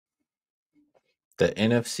The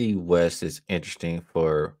NFC West is interesting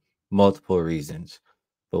for multiple reasons,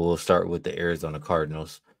 but we'll start with the Arizona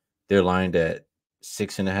Cardinals. They're lined at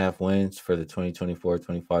 6.5 wins for the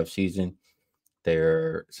 2024-25 season.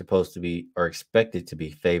 They're supposed to be or expected to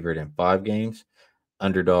be favored in 5 games,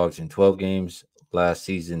 underdogs in 12 games. Last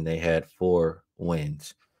season, they had 4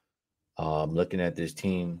 wins. Looking at this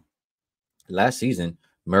team, last season,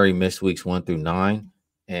 Murray missed weeks 1 through 9,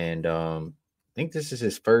 and I think this is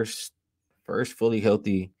his first fully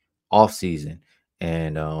healthy off season,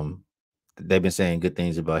 and they've been saying good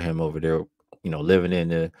things about him over there. Living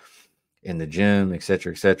in the gym,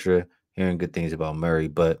 etc., etc. Hearing good things about Murray,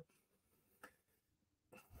 but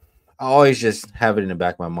I always just have it in the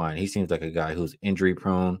back of my mind. He seems like a guy who's injury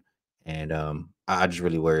prone, and I just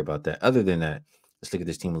really worry about that. Other than that, let's look at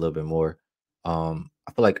this team a little bit more.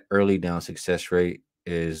 I feel like early down success rate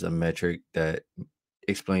is a metric that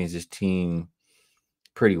explains this team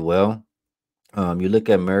pretty well. You look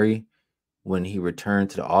at Murray when he returned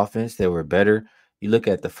to the offense, they were better. You look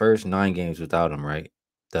at the first 9 games without him, right?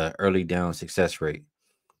 The early down success rate,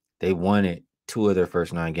 they won it 2 of their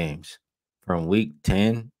first 9 games. From week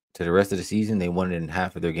 10 to the rest of the season, they won it in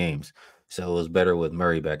half of their games. So it was better with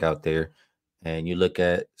Murray back out there. And you look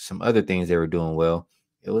at some other things they were doing well.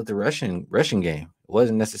 It was the rushing game. It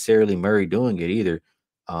wasn't necessarily Murray doing it either.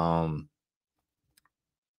 Um,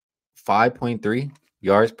 5.3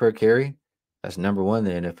 yards per carry. That's number one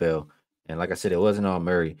in the NFL. And like I said, it wasn't all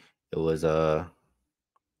Murray. It was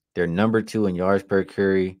they're number 2 in yards per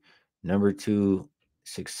carry, number 2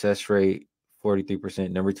 success rate,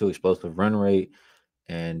 43%, number 2 explosive run rate.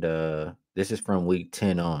 And this is from week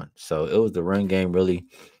 10 on. So it was the run game really.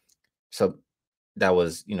 So that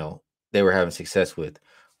was, they were having success with.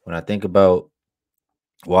 When I think about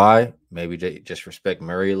why, maybe they just respect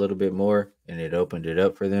Murray a little bit more and it opened it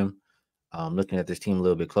up for them. Looking at this team a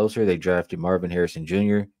little bit closer, they drafted Marvin Harrison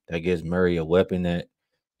Jr. That gives Murray a weapon that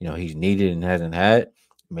he's needed and hasn't had.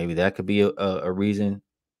 Maybe that could be a reason,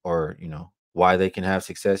 or why they can have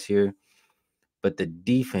success here. But the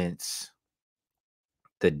defense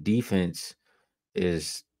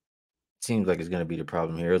is seems like it's going to be the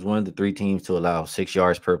problem here. It was one of the 3 teams to allow 6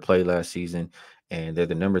 yards per play last season, and they're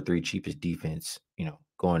the number 3 cheapest defense,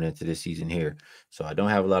 going into this season here. So I don't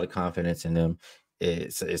have a lot of confidence in them.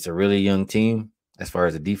 It's a really young team as far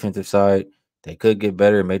as the defensive side. They could get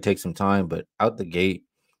better. It may take some time, but out the gate,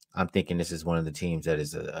 I'm thinking this is one of the teams that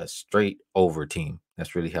is a straight over team.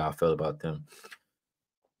 That's really how I felt about them.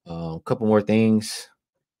 A couple more things.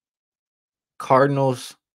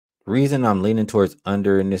 Cardinals. Reason I'm leaning towards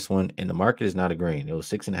under in this one, and the market is not agreeing. It was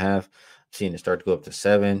 6.5. I'm seeing it start to go up to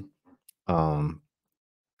 7. Um,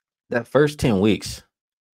 that first 10 weeks,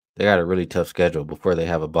 they got a really tough schedule before they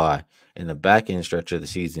have a bye. And the back end stretch of the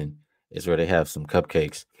season is where they have some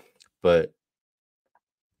cupcakes. But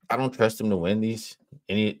I don't trust them to win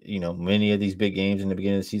many of these big games in the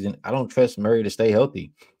beginning of the season. I don't trust Murray to stay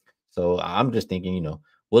healthy. So I'm just thinking,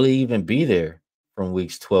 will he even be there from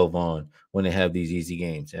weeks 12 on when they have these easy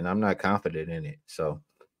games? And I'm not confident in it. So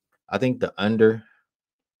I think the under,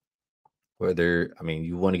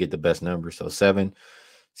 you want to get the best number. So 7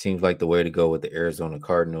 seems like the way to go with the Arizona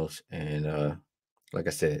Cardinals. And like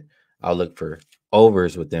I said, I'll look for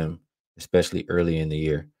overs with them, especially early in the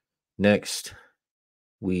year. Next,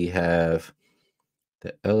 we have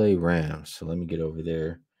the LA Rams. So let me get over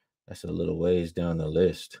there. That's a little ways down the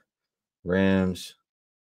list. Rams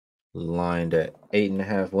lined at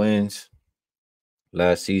 8.5 wins.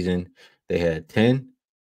 Last season, they had 10,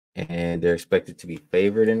 and they're expected to be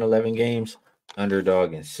favored in 11 games,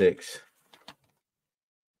 underdog in 6.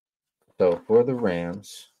 So for the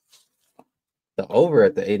Rams, the over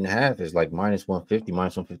at the 8.5 is like -150,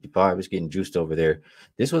 -155. It's getting juiced over there.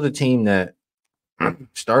 This was a team that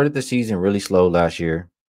started the season really slow last year,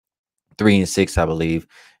 3-6, I believe,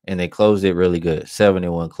 and they closed it really good,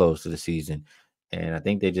 7-1 close to the season. And I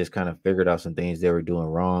think they just kind of figured out some things they were doing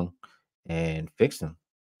wrong and fixed them.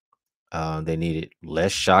 They needed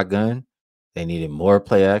less shotgun, they needed more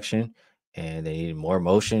play action, and they needed more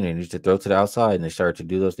motion. They needed to throw to the outside, and they started to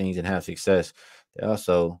do those things and have success. They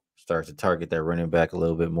also start to target that running back a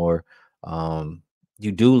little bit more.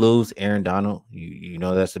 You do lose Aaron Donald. You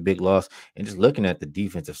know that's a big loss. And just looking at the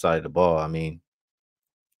defensive side of the ball, I mean,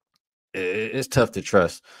 it's tough to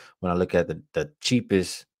trust when I look at the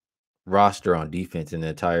cheapest roster on defense in the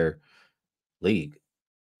entire league.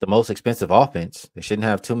 The most expensive offense. They shouldn't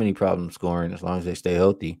have too many problems scoring as long as they stay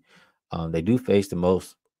healthy. They do face the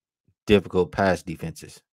most difficult pass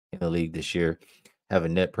defenses in the league this year. Have a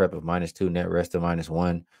net prep of -2, net rest of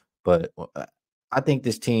 -1. But I think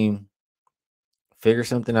this team figured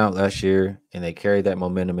something out last year, and they carried that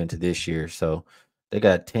momentum into this year. So They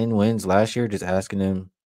got 10 wins last year. Just asking them,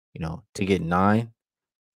 to get 9,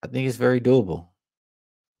 I think it's very doable.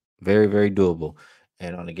 Very, very doable.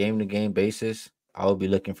 And on a game to game basis, I will be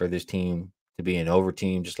looking for this team to be an over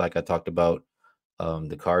team, just like I talked about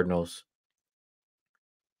the Cardinals.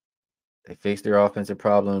 They fixed their offensive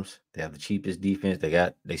problems. They have the cheapest defense.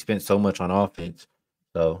 They spent so much on offense.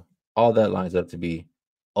 So all that lines up to be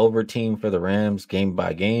over team for the Rams game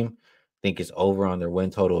by game. I think it's over on their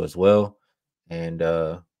win total as well. And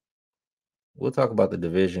we'll talk about the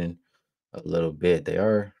division a little bit.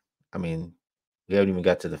 I mean, we haven't even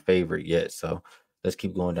got to the favorite yet. So let's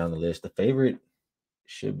keep going down the list. The favorite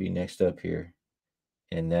should be next up here,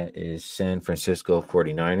 and that is San Francisco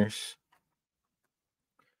 49ers.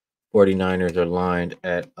 49ers are lined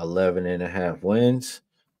at 11 and a half wins.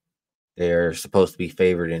 They're supposed to be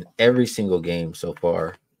favored in every single game so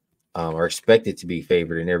far, are expected to be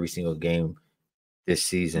favored in every single game this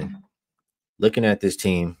season. Looking at this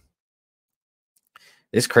team,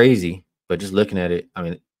 it's crazy, but just looking at it, I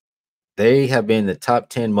mean, they have been the top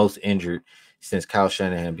 10 most injured since Kyle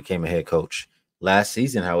Shanahan became a head coach. Last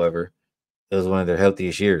season, however, it was one of their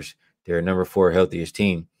healthiest years. They're number 4 healthiest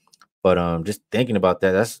team. But just thinking about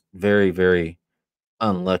that, that's very, very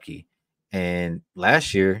unlucky. And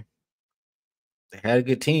last year, they had a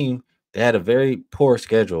good team. They had a very poor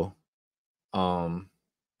schedule. Um,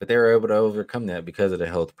 but they were able to overcome that because of the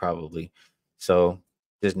health, probably. So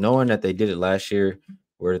just knowing that they did it last year,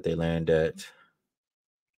 where did they land at?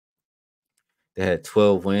 They had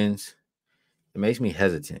 12 wins. It makes me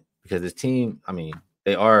hesitant because this team, I mean,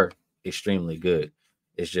 they are extremely good.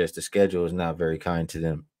 It's just the schedule is not very kind to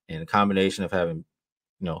them. And a combination of having,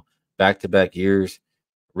 back to back years,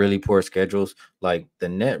 really poor schedules, like the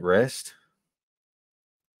net prep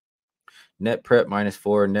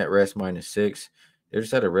 -4, net rest -6. They're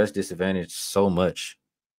just at a rest disadvantage so much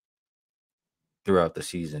throughout the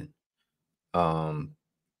season. Um,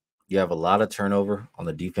 you have a lot of turnover on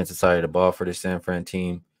the defensive side of the ball for the San Fran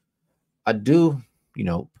team. I do,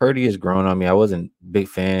 Purdy has grown on me. I wasn't a big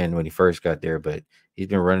fan when he first got there, but he's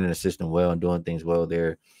been running the system well and doing things well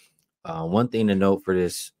there. One thing to note for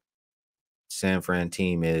this San Fran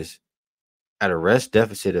team is at a rest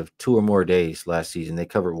deficit of 2 or more days last season, they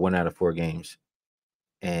covered 1 out of 4 games.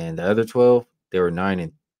 And the other 12, they were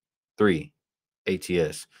 9-3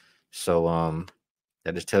 ATS. So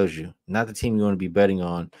that just tells you not the team you want to be betting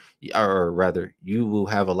on, or rather, you will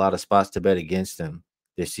have a lot of spots to bet against them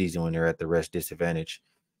this season when they're at the rest disadvantage.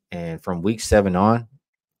 And from week 7 on,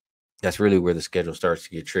 that's really where the schedule starts to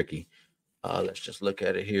get tricky. Let's just look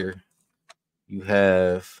at it here. You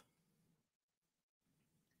have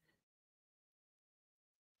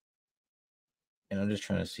and I'm just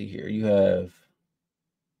trying to see here. You have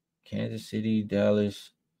Kansas City,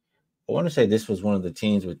 Dallas. I want to say this was one of the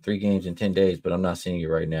teams with 3 games in 10 days, but I'm not seeing it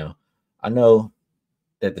right now. I know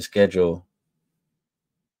that the schedule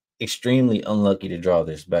extremely unlucky to draw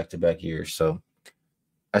this back-to-back years. So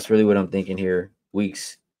that's really what I'm thinking here.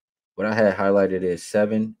 Weeks, what I had highlighted is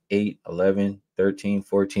 7, 8, 11, 13,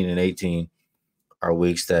 14, and 18 are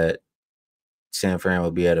weeks that San Fran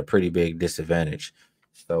will be at a pretty big disadvantage.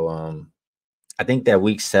 So I think that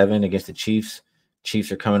week 7 against the Chiefs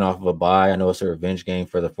are coming off of a bye. I know it's a revenge game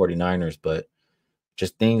for the 49ers, but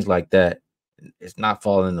just things like that, it's not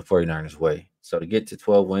falling in the 49ers' way. So to get to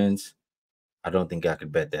 12 wins, I don't think I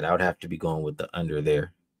could bet that. I would have to be going with the under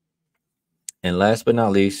there. And last but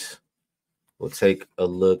not least, we'll take a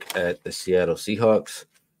look at the Seattle Seahawks.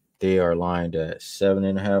 They are lined at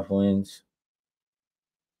 7.5 wins.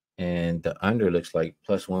 And the under looks like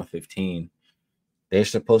plus 115. They're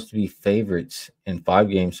supposed to be favorites in 5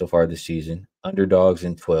 games so far this season, underdogs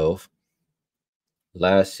in 12.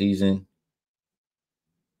 Last season,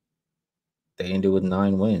 they ended with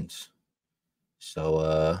 9 wins.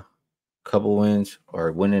 So couple wins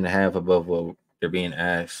or 1.5 above what they're being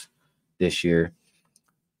asked this year.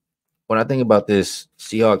 When I think about this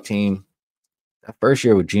Seahawk team, that first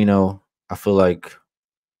year with Geno, I feel like,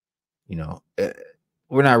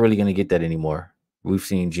 we're not really going to get that anymore. We've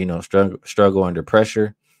seen Geno struggle under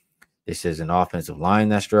pressure. This is an offensive line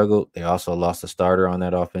that struggled. They also lost a starter on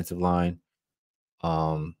that offensive line.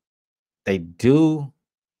 They do,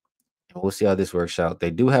 and we'll see how this works out.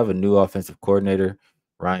 They do have a new offensive coordinator,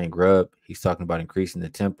 Ryan Grubb. He's talking about increasing the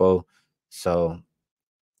tempo. So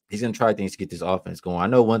he's going to try things to get this offense going. I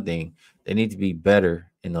know one thing, they need to be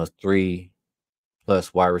better in those 3+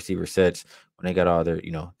 wide receiver sets when they got all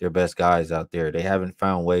their best guys out there. They haven't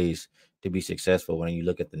found ways to be successful when you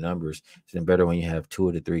look at the numbers. It's been better when you have 2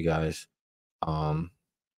 of the 3 guys on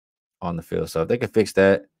the field. So if they can fix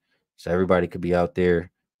that, so everybody could be out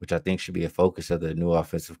there, which I think should be a focus of the new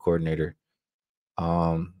offensive coordinator,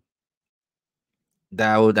 Um,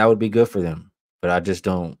 that would be good for them, but I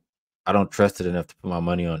don't trust it enough to put my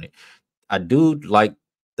money on it. I do like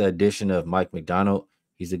the addition of Mike McDonald.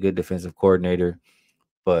 He's a good defensive coordinator,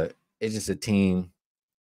 but it's just a team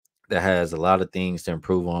that has a lot of things to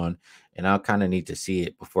improve on, and I kind of need to see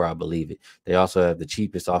it before I believe it. They also have the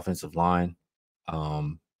cheapest offensive line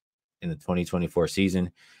um, in the 2024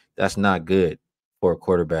 season. That's not good for a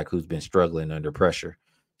quarterback who's been struggling under pressure.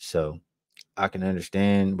 So I can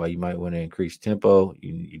understand why you might want to increase tempo.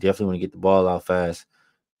 You definitely want to get the ball out fast,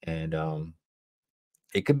 and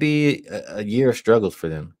it could be a year of struggles for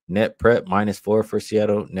them. Net prep -4 for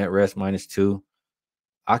Seattle, net rest -2.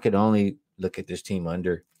 I could only look at this team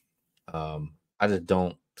under. I just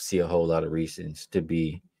don't see a whole lot of reasons to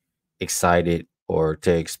be excited or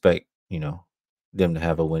to expect, them to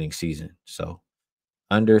have a winning season. So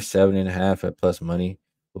under 7.5 at plus money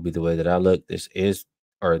will be the way that I look.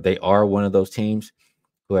 They are one of those teams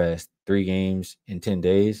who has 3 games in 10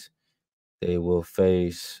 days. They will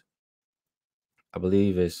face, I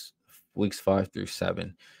believe it's weeks 5 through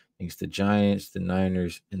 7. Against the Giants, the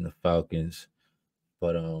Niners, and the Falcons.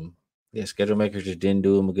 But yeah, schedule makers just didn't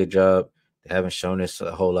do them a good job. They haven't shown us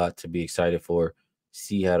a whole lot to be excited for.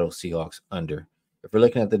 Seattle Seahawks under. If we're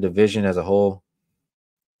looking at the division as a whole,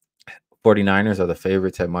 49ers are the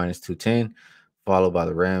favorites at -210, followed by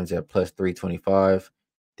the Rams at plus 325.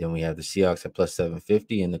 Then we have the Seahawks at plus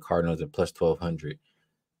 750 and the Cardinals at plus 1200.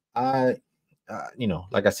 I,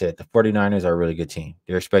 like I said, the 49ers are a really good team.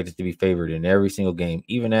 They're expected to be favored in every single game,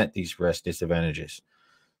 even at these rest disadvantages.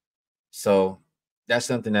 So that's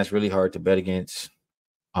something that's really hard to bet against.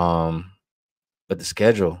 Um, but the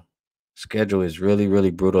schedule is really,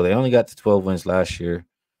 really brutal. They only got to 12 wins last year.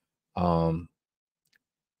 Um,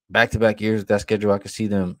 Back-to-back years with that schedule, I could see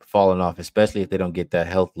them falling off, especially if they don't get that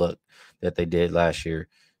health look that they did last year.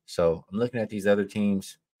 So I'm looking at these other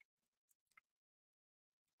teams.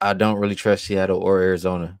 I don't really trust Seattle or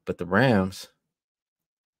Arizona, but the Rams,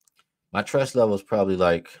 my trust level is probably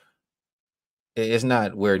like it's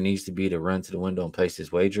not where it needs to be to run to the window and place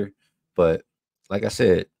this wager. But like I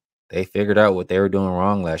said, they figured out what they were doing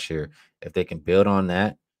wrong last year. If they can build on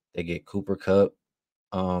that, they get Cooper Cup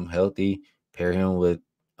healthy, pair him with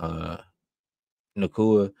uh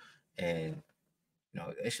Nakua, and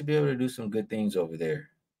they should be able to do some good things over there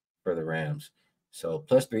for the Rams. So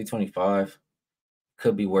plus 325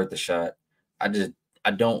 could be worth a shot. I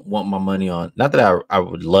don't want my money on, not that I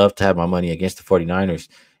would love to have my money against the 49ers.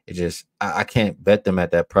 It just I can't bet them at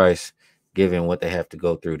that price given what they have to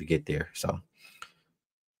go through to get there. So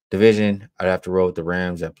division, I'd have to roll with the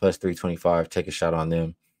Rams at plus 325, take a shot on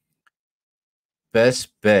them.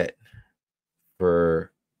 Best bet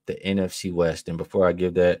for the NFC West. And before I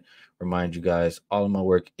give that, remind you guys, all of my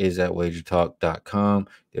work is at wagertalk.com.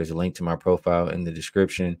 There's a link to my profile in the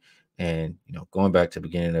description. And, going back to the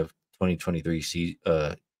beginning of 2023,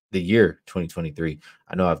 the year 2023,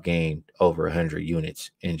 I know I've gained over 100 units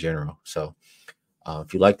in general. So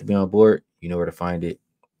if you'd like to be on board, you know where to find it.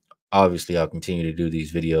 Obviously, I'll continue to do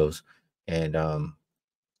these videos. And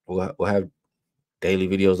we'll have daily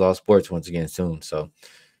videos, all sports once again soon. So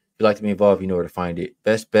if you'd like to be involved, you know where to find it.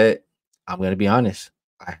 Best bet, I'm going to be honest.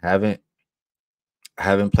 I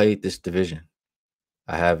haven't played this division.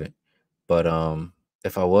 I haven't. But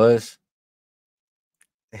if I was,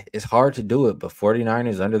 it's hard to do it. But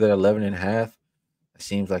 49ers under their 11.5, it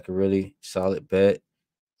seems like a really solid bet.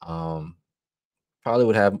 Probably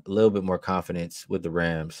would have a little bit more confidence with the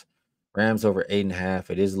Rams. Rams over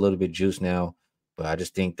 8.5. It is a little bit juice now, but I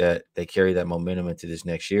just think that they carry that momentum into this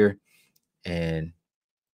next year. And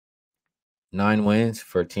 9 wins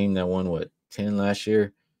for a team that won 10 last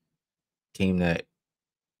year. Team that,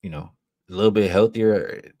 a little bit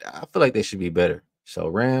healthier. I feel like they should be better. So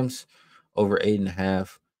Rams over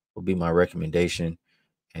 8.5 will be my recommendation.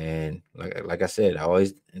 And like I said, I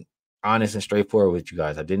always honest and straightforward with you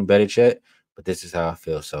guys. I didn't bet it yet, but this is how I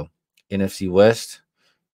feel. So NFC West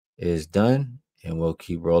is done, and we'll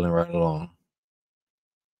keep rolling right along.